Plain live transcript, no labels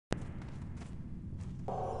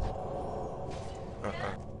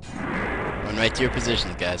right to your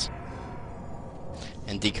positions, guys.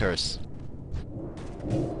 And decurse.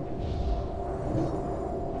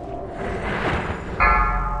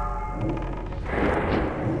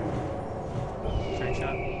 Train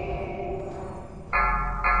shot.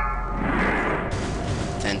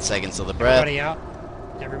 10 seconds till the breath. Everybody out.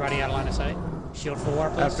 Everybody out of line of sight. Shield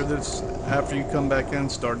 4, please. After you come back in,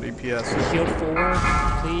 start DPS. Shield 4,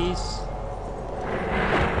 please.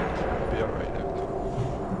 Be alright.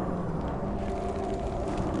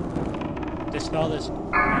 Dispel this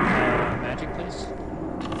magic, please.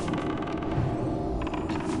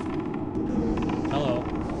 Hello.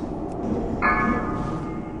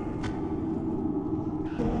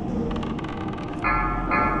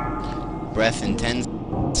 Breath in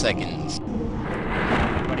 10 seconds.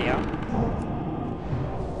 Everybody out.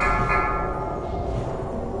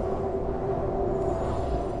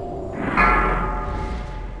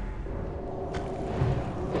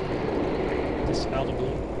 Dispel the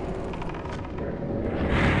blue.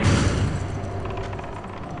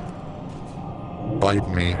 Bite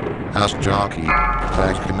me. Ask jockey.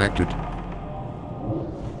 Tag connected.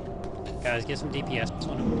 Guys, get some DPS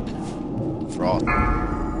on him. Frost.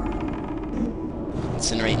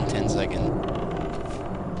 Incinerate in 10 seconds.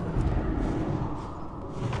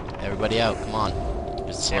 Everybody out, come on.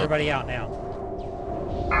 Just slow. Everybody out now.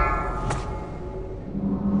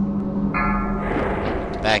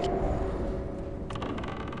 Back.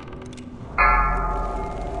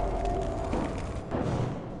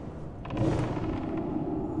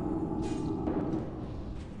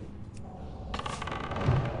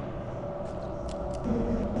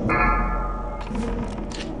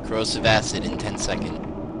 Corrosive acid in 10 seconds.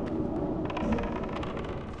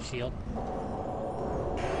 Shield.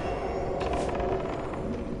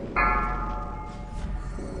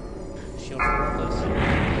 Shield 4, please.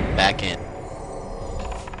 Back in.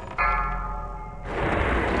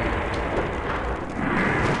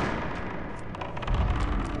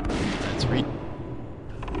 That's read.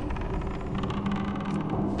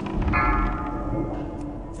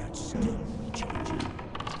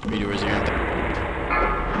 Reader, where's your anthem?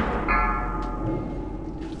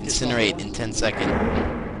 Incinerate in 10 seconds.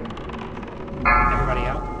 Everybody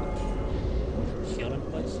out. Shield him,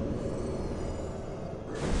 please.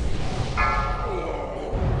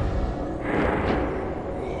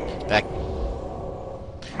 Back.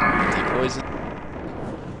 Depoison.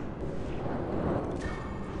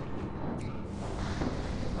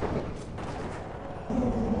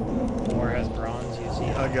 War has bronze, you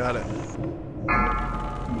see. I got it.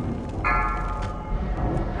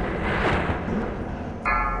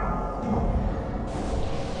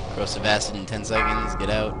 Corrosive acid in 10 seconds. Get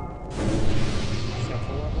out. Shield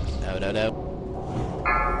 4, please. Out, out, out.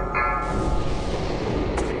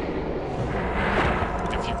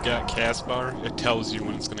 If you've got cast bar, it tells you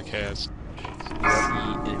when it's gonna cast.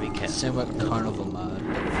 See enemy cast. Same with carnival mod.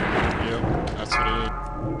 Yep, that's what it is.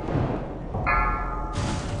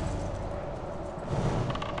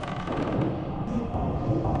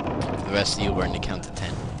 For the rest of you, we're going to count to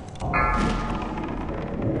 10.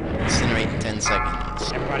 Incinerate in 10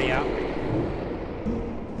 seconds. Everybody out.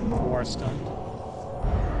 4 stunned.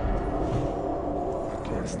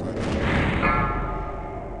 Okay, stun.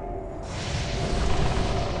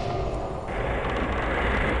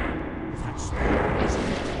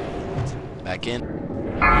 Back in.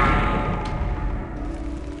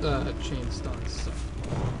 Chain stuns.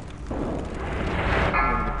 One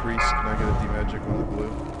of the priests, can I get a D-Magic on the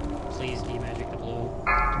blue? Please demagic the blue.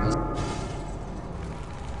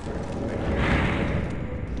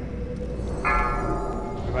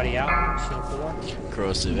 Everybody out. Shield 4.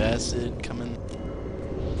 Corrosive acid coming.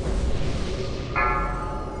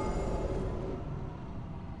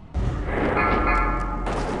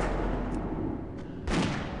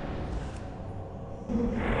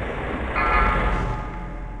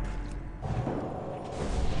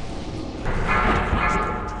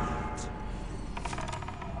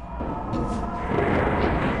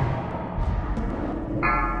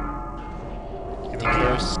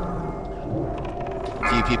 Decurse. A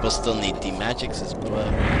few people still need D-Magics as well.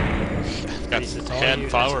 I've got Priests, it's all hand you.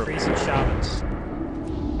 power. Priests and shamans.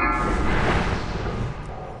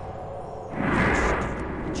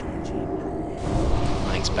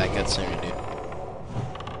 Mike's back out center, dude.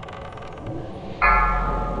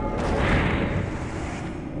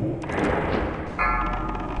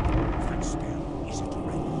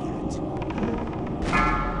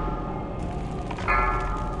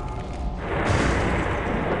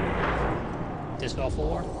 Dispel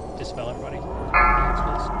 4. Dispel everybody.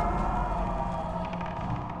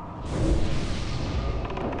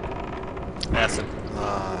 Acid.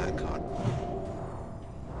 Ah, God.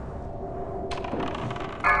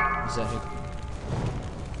 Is that who?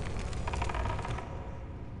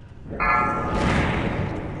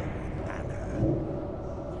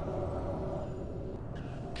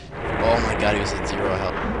 Oh my god, he was at 0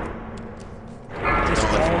 health.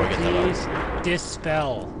 Don't let Thor get that Please up.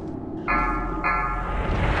 dispel.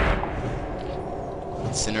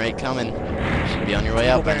 Incinerate coming. Should be on your way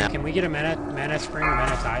Evil out by Baron, now. can we get a mana spring or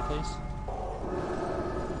mana tide, please?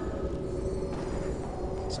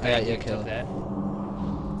 I got you, Took kill. that.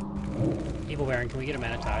 Evil Baron, can we get a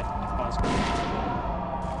mana tide, if possible?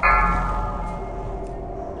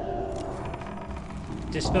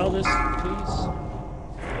 Dispel this, please.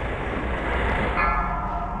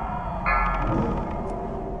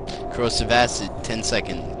 Corrosive acid, 10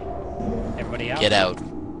 seconds. Everybody out. Get out.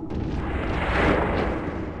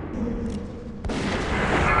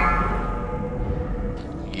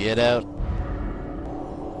 Get out.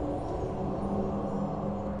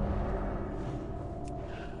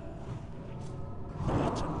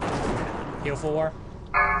 Heal 4.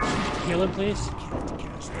 Heal him, please.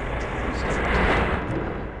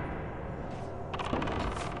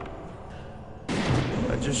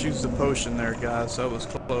 I just used the potion there, guys. That was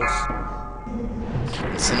close.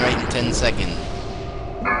 Incinerate in 10 seconds.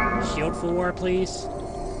 Shield 4, please.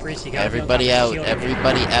 Priest, you got Everybody out.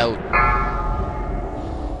 Everybody out.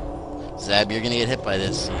 Zab, you're gonna get hit by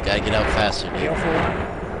this. You gotta get out faster, Heal dude. 4.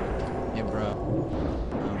 Hey, bro.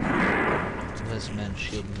 This man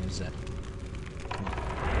shielding who's that? Come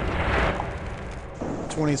on.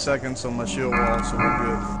 20 seconds on my shield wall, so we're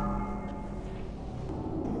good.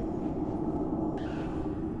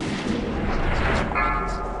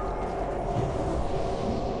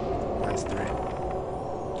 That's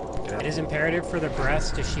 3. It is imperative for the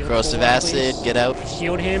breath to shield Corrosive 4, acid, please. get out.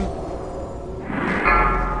 Shield him.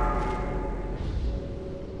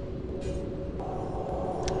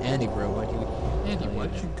 Andy, bro,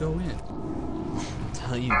 why'd you go in?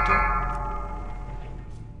 Tell you don't.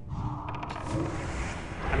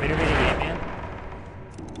 I'm intervening Ant-Man.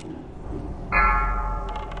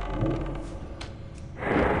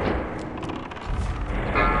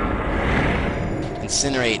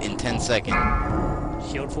 Incinerate in 10 seconds.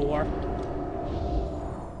 Shield 4.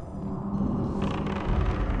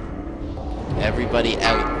 Everybody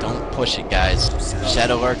out. Don't push it, guys.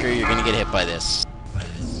 Shadow Worker, you're gonna get hit by this.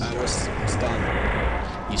 I was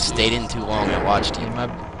stunned. You stayed in too long. I watched Hey, you. my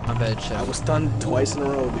bad, I Shadow. was stunned twice in a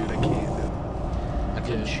row, dude. I can't. I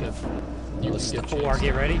couldn't shift. You 4,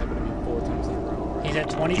 get ready. He's at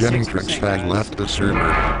 26%. Jennings has guys. left the server.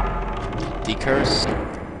 Decurse.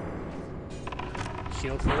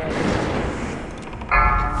 Shield 4.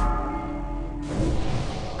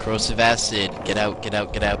 Corrosive acid. Get out, get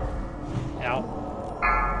out, get out.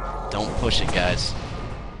 Out. Don't push it, guys.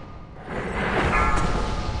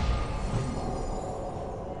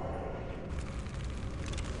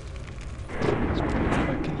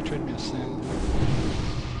 Can you trade me a sand?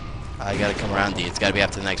 I gotta come around to you. It's gotta be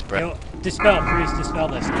after the next breath. Yo, dispel, Priest, dispel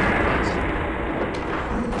this. Please.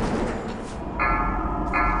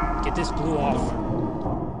 Get this blue off.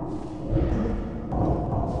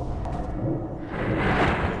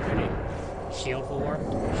 Ready? Shield 4.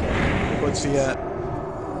 Shield What's he at?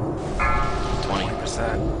 20.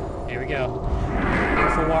 20%. 4. Here we go. Heal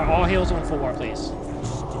 4. All heals on 4, please.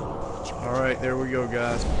 Alright, there we go,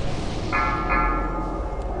 guys.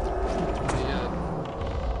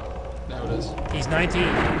 Now it is. He's 19.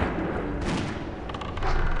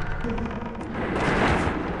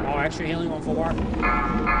 All extra healing on 4.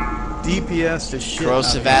 DPS to shit.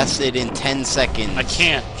 Corrosive acid in 10 seconds. I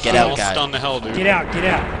can't. Get I'm out, all guys. stunned to hell, dude. Get out, get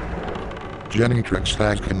out. Jennings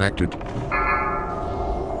has connected.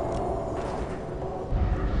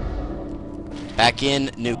 Back in.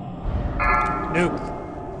 Nuke.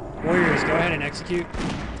 Nuke. Warriors, go ahead and execute.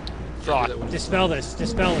 Fuck. Dispel this,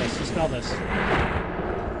 dispel this, dispel this.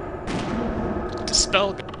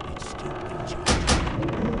 Dispel.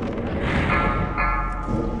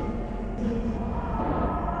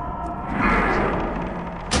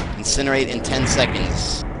 Incinerate in 10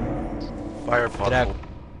 seconds. Fire Get pot. out.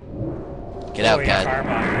 Get out, guys.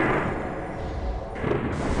 Fireball.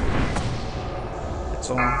 It's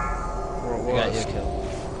on. Where it I got was. you killed.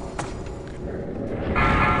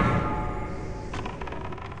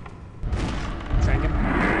 Trank him.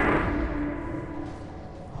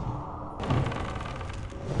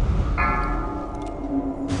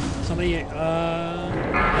 Somebody,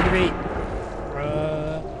 activate,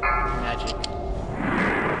 magic.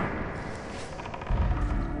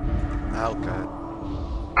 Oh, God.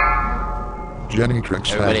 Jennings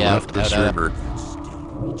has Everybody out, left the out. server.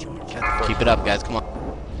 Can't afford Keep it up, guys. Come on.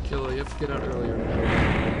 Kill, you have to get out earlier.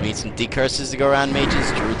 We need some decurses to go around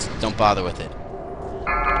mages. Druids, don't bother with it.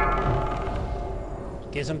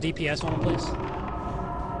 Get some DPS on him, please.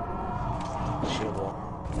 Shield wall.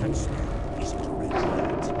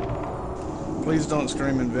 Please don't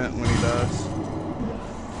scream and vent when he dies.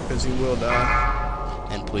 Because he will die.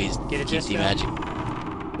 And please Get it, keep Jess, the go. magic.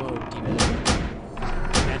 Whoa,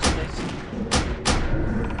 Magic, please.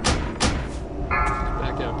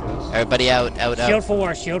 back out, guys. Everybody out, out, Shield out.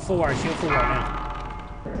 4, shield 4, shield 4 now.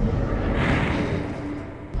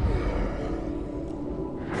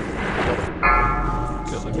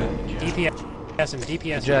 Good, okay. DPS and DPS.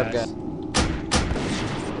 Good job, guys.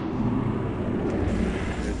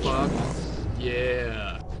 Fuck.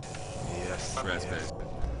 Yeah. Yes. Raspberries.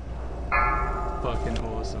 Fucking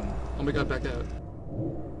awesome. Oh my god, back out.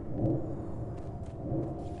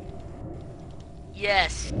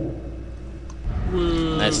 Yes.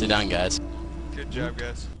 Woo. Nicely done, guys. Good job,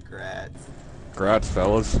 guys. Congrats,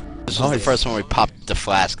 fellas. This was the first one we popped the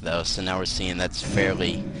flask, though, so now we're seeing that's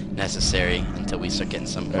fairly necessary until we start getting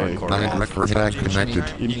some hardcore Nine rap. record tag connected.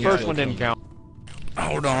 The first one didn't count.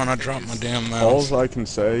 Hold on, I dropped my damn mouse. All I can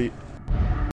say